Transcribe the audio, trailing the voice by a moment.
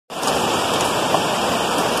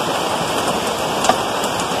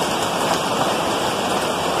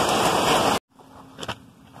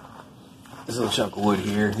chunk of wood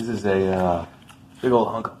here. This is a big old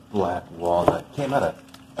hunk of black walnut. Came out of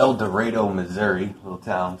El Dorado, Missouri, little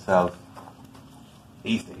town south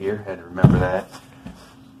east of here. Had to remember that.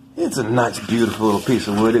 It's a nice, beautiful little piece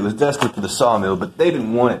of wood. It was destined for the sawmill, but they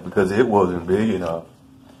didn't want it because it wasn't big enough.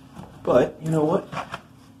 But you know what?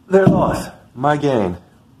 Their loss, my gain,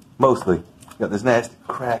 mostly. Got this nasty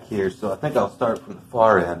crack here, so I think I'll start from the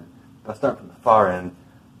far end. If I start from the far end,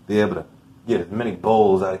 be able to get as many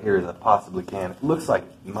bowls out of here as I possibly can. It looks like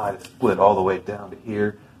it might have split all the way down to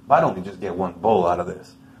here. Might only just get one bowl out of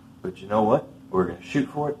this. But you know what? We're going to shoot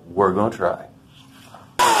for it. We're going to try.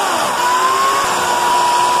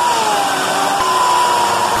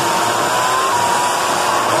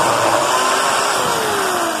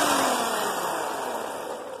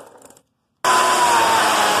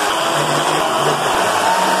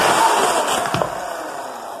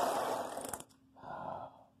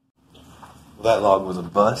 That log was a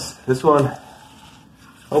bust. This one,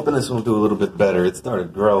 hoping this one will do a little bit better. It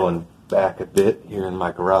started growing back a bit here in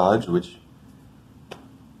my garage, which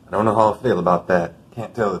I don't know how I feel about that.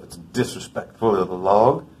 Can't tell if it's disrespectful of the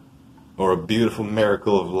log or a beautiful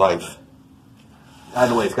miracle of life.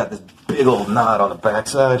 Either way, it's got this big old knot on the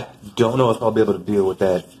backside. Don't know if I'll be able to deal with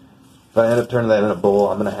that. If I end up turning that in a bowl,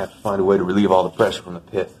 I'm going to have to find a way to relieve all the pressure from the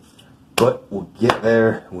pith. But we'll get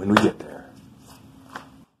there when we get there.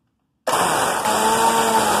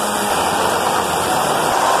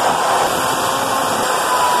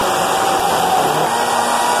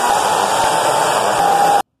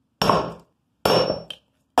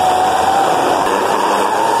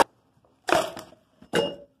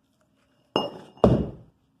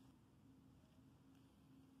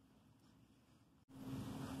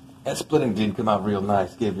 That splitting did come out real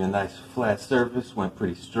nice. Gave you a nice flat surface. Went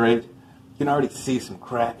pretty straight. You can already see some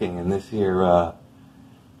cracking in this here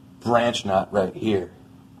branch knot right here.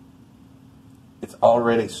 It's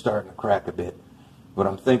already starting to crack a bit. What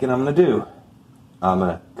I'm thinking I'm going to do, I'm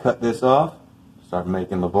going to cut this off, start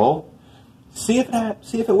making the bowl, see if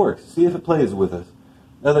it works, see if it plays with us.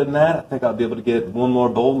 Other than that, I think I'll be able to get one more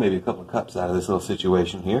bowl, maybe a couple of cups out of this little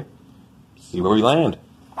situation here. See where we land.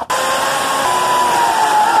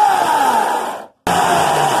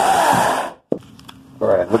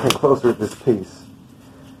 Alright, looking closer at this piece.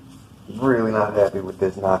 Really not happy with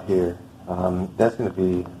this knot here. That's going to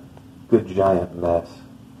be a good giant mess.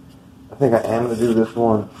 I think I am going to do this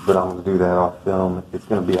one, but I'm going to do that off film. It's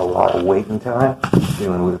going to be a lot of waiting time,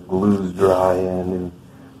 dealing with glues dry and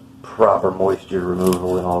proper moisture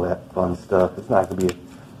removal and all that fun stuff. It's not going to be a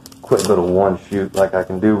quick little one shoot like I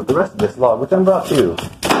can do with the rest of this log, which I'm about to.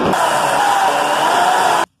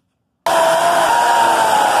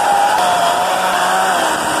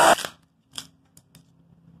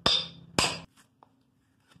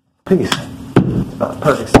 Piece. It's about the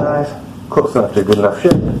perfect size, close enough to a good enough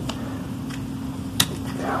shape.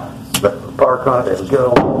 Let the bark on it, there we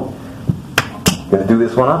go. Gonna do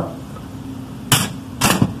this one up.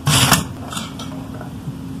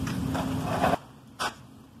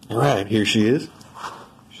 Alright, here she is.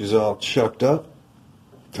 She's all chucked up.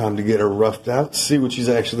 Time to get her roughed out, see what she's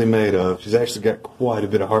actually made of. She's actually got quite a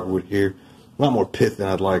bit of heartwood here. A lot more pith than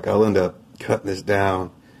I'd like. I'll end up cutting this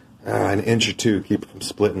down an inch or two, keep it from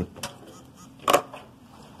splitting.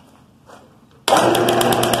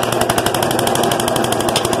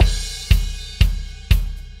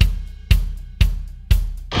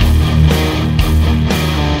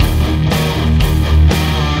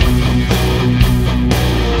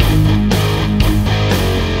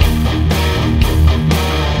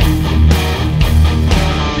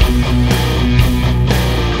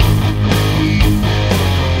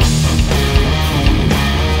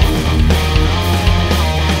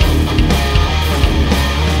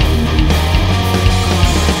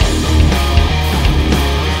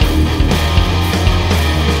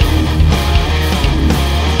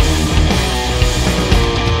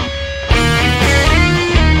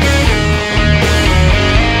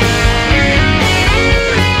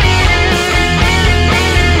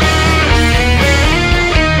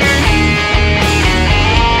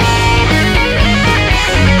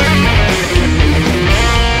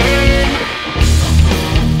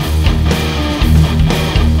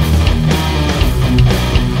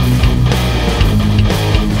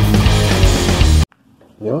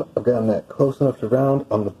 You know what? I've gotten that close enough to round.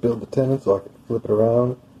 I'm going to build the tenon so I can flip it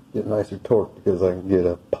around, get nicer torque, because I can get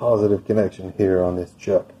a positive connection here on this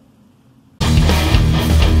chuck.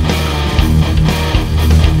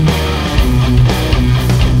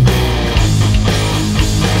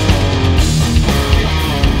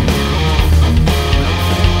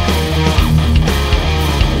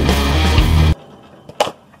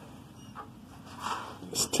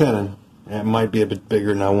 tenon. It might be a bit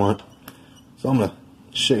bigger than I want. So I'm gonna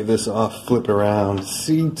shave this off, flip it around,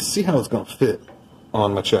 see how it's gonna fit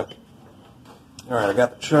on my chuck. Alright, I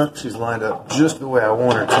got the chuck. She's lined up just the way I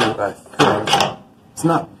want her to, I think. It's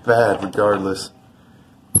not bad regardless.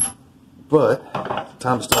 But,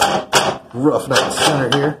 time to start roughing out the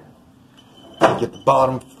center here. Get the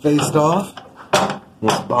bottom faced off.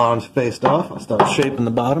 Once the bottom's faced off, I'll start shaping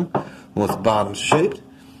the bottom. Once the bottom's shaped,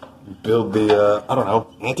 build the, I don't know,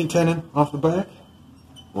 anti-tenon off the back.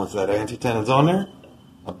 Once that anti-tenon's on there,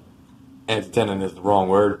 anti-tenon is the wrong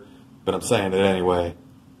word, but I'm saying it anyway,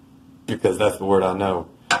 because that's the word I know.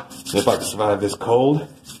 If I can survive this cold,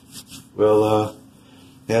 we'll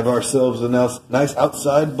have ourselves a nice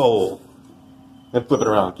outside bowl. And flip it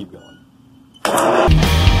around and keep going.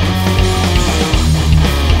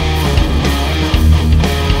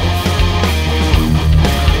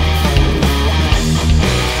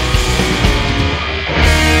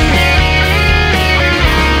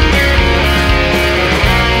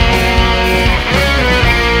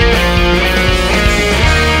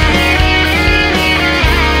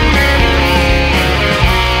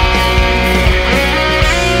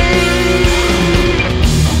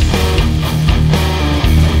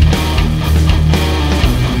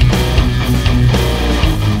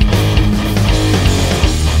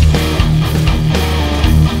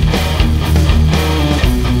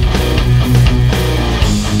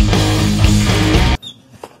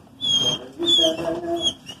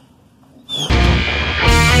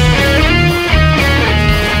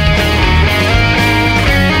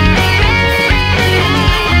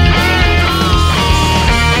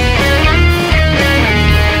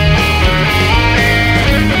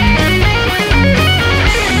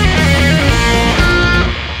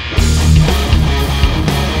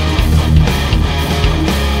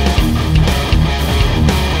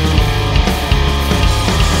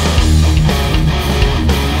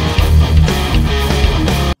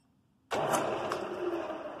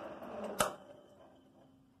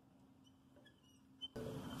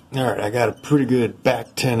 Alright, I got a pretty good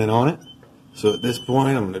back tenon on it. So at this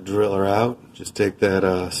point, I'm going to drill her out. Just take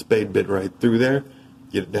that spade bit right through there.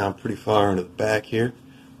 Get it down pretty far into the back here.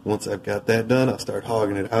 Once I've got that done, I'll start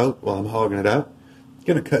hogging it out. While I'm hogging it out, I'm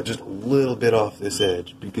going to cut just a little bit off this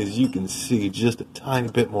edge, because you can see just a tiny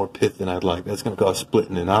bit more pith than I'd like. That's going to cause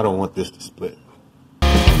splitting, and I don't want this to split.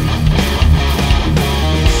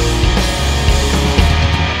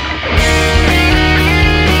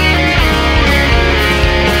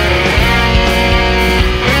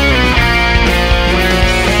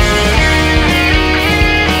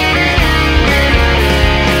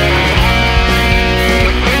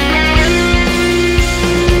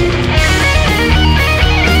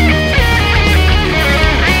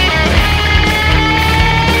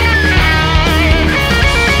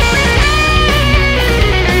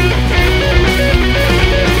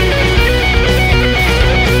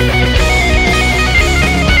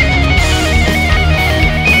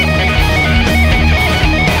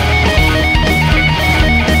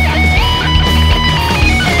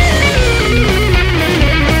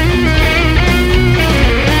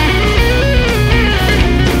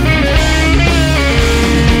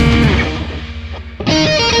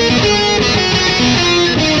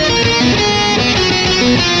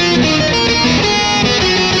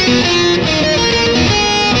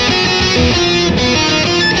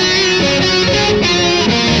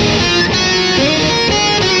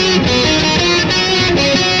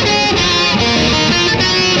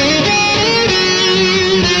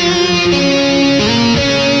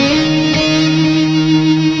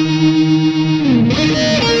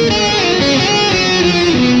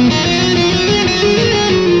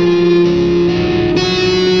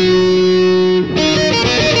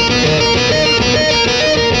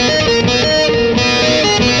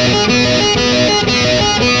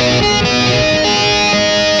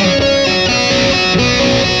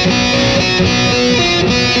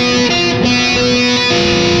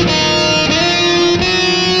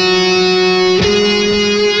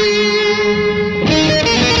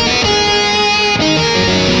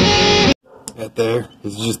 There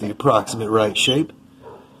is just the approximate right shape.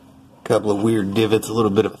 A couple of weird divots, a little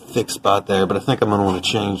bit of a thick spot there, but I think I'm going to want to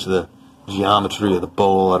change the geometry of the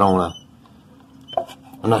bowl. I'm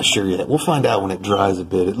not sure yet. We'll find out when it dries a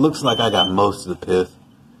bit. It looks like I got most of the pith.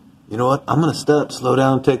 You know what? I'm going to stop, slow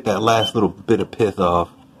down, take that last little bit of pith off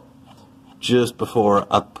just before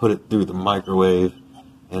I put it through the microwave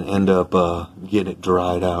and end up getting it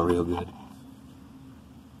dried out real good.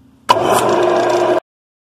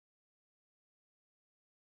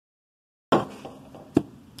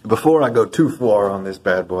 Before I go too far on this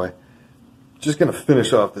bad boy, Just going to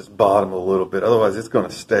finish off this bottom a little bit, otherwise it's going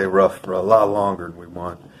to stay rough for a lot longer than we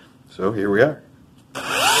want. So here we are.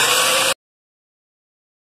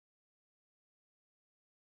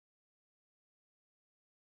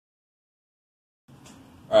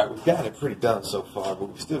 Alright, we've got it pretty done so far, but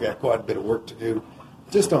we've still got quite a bit of work to do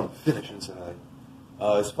just on the finishing side.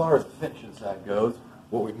 As far as the finishing side goes,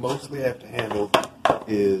 what we mostly have to handle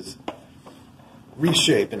is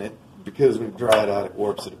reshaping it. Because we dry it out, it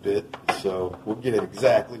warps it a bit, so we'll get it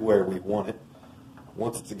exactly where we want it.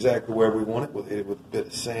 Once it's exactly where we want it, we'll hit it with a bit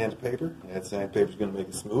of sandpaper. That sandpaper is going to make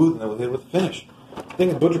it smooth, and then we'll hit it with the finish. I'm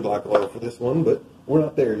thinking butcher block oil for this one, but we're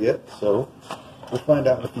not there yet, so we'll find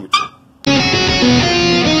out in the future.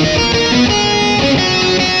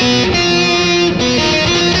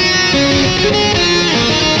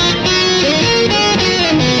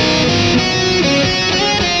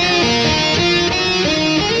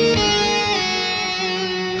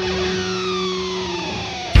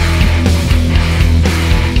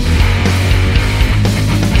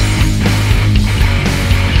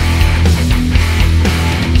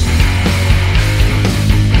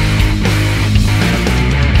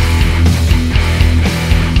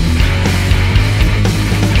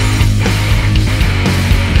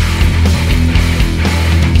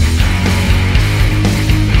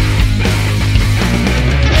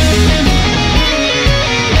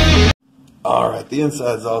 Alright, the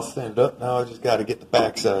inside's all stand up. Now I just got to get the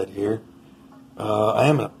backside here. I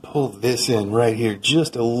am going to pull this in right here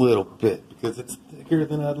just a little bit because it's thicker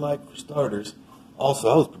than I'd like for starters. Also,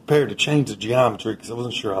 I was prepared to change the geometry because I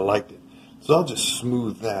wasn't sure I liked it. So I'll just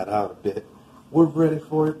smooth that out a bit. We're ready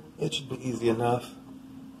for it. It should be easy enough.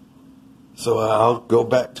 So I'll go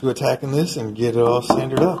back to attacking this and get it all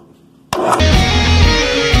sanded up.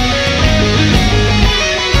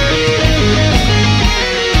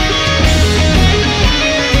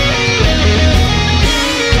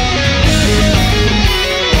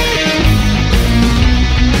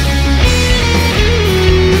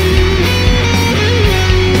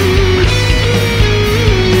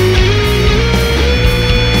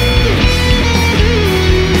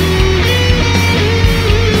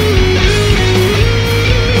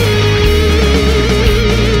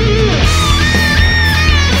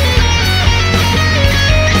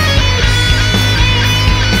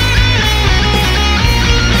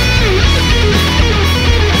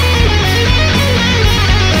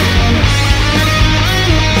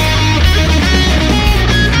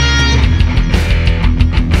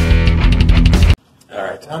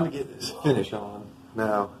 Time to get this finish on.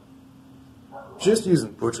 Now, just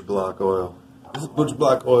using butcher block oil. This butcher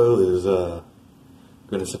block oil is,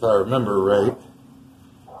 goodness, if I remember right,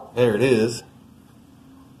 there it is.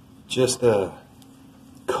 Just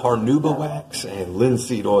carnauba wax and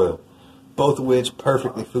linseed oil, both of which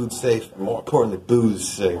perfectly food safe and more importantly booze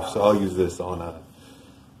safe. So I'll use this on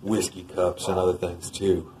whiskey cups and other things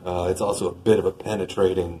too. It's also a bit of a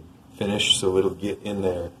penetrating finish, so it'll get in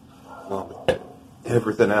there.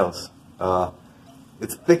 Everything else.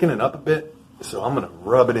 It's thickening up a bit, so I'm going to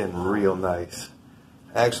rub it in real nice.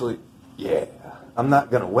 Actually, yeah, I'm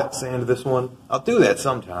not going to wet sand this one. I'll do that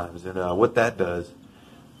sometimes, and what that does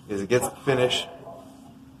is it gets the finish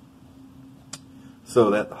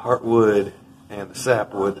so that the heartwood and the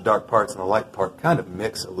sapwood, the dark parts and the light part, kind of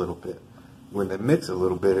mix a little bit. When they mix a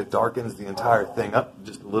little bit, it darkens the entire thing up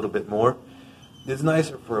just a little bit more. It's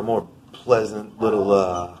nicer for a more pleasant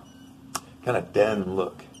little kind of den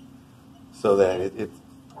look, so that it's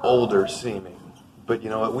older seeming. But you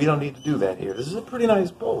know what, we don't need to do that here. This is a pretty nice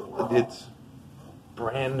bowl. It's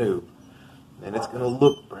brand new, and it's going to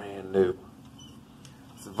look brand new.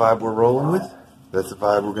 That's the vibe we're rolling with. That's the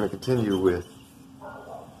vibe we're going to continue with.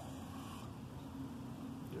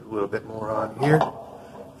 Get a little bit more on here.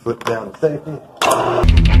 Flip down the safety.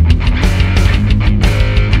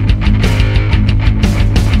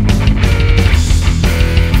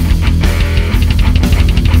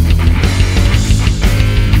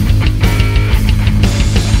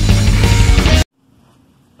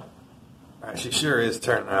 She sure is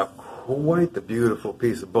turning out quite the beautiful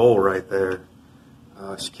piece of bowl right there.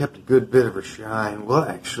 She kept a good bit of her shine. We'll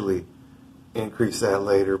actually increase that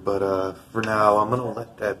later, but for now I'm going to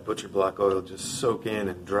let that butcher block oil just soak in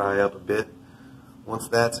and dry up a bit. Once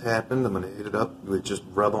that's happened, I'm going to hit it up with just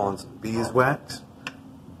rub on some beeswax,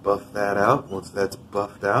 buff that out. Once that's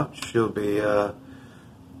buffed out, she'll be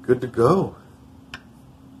good to go.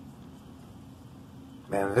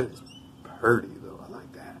 Man, that is pretty though. I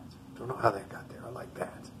like that. Don't know how that got there. I like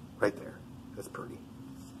that. Right there. That's pretty.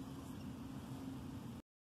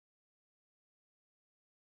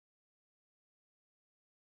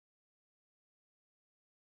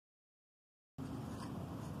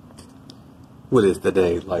 What is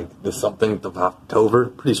today? Like the something of October?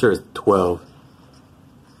 Pretty sure it's 12.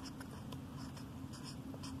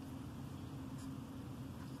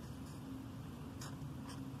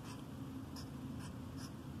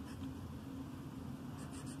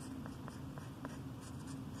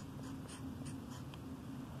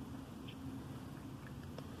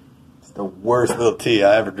 It's the worst little T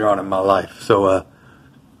I ever drawn in my life. So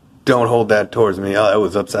don't hold that towards me. Oh, it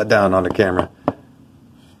was upside down on the camera.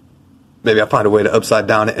 Maybe I'll find a way to upside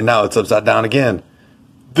down it, and now it's upside down again.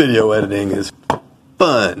 Video editing is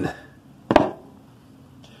fun.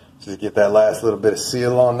 Just get that last little bit of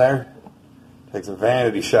seal on there. Take some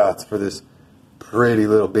vanity shots for this pretty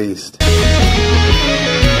little beast.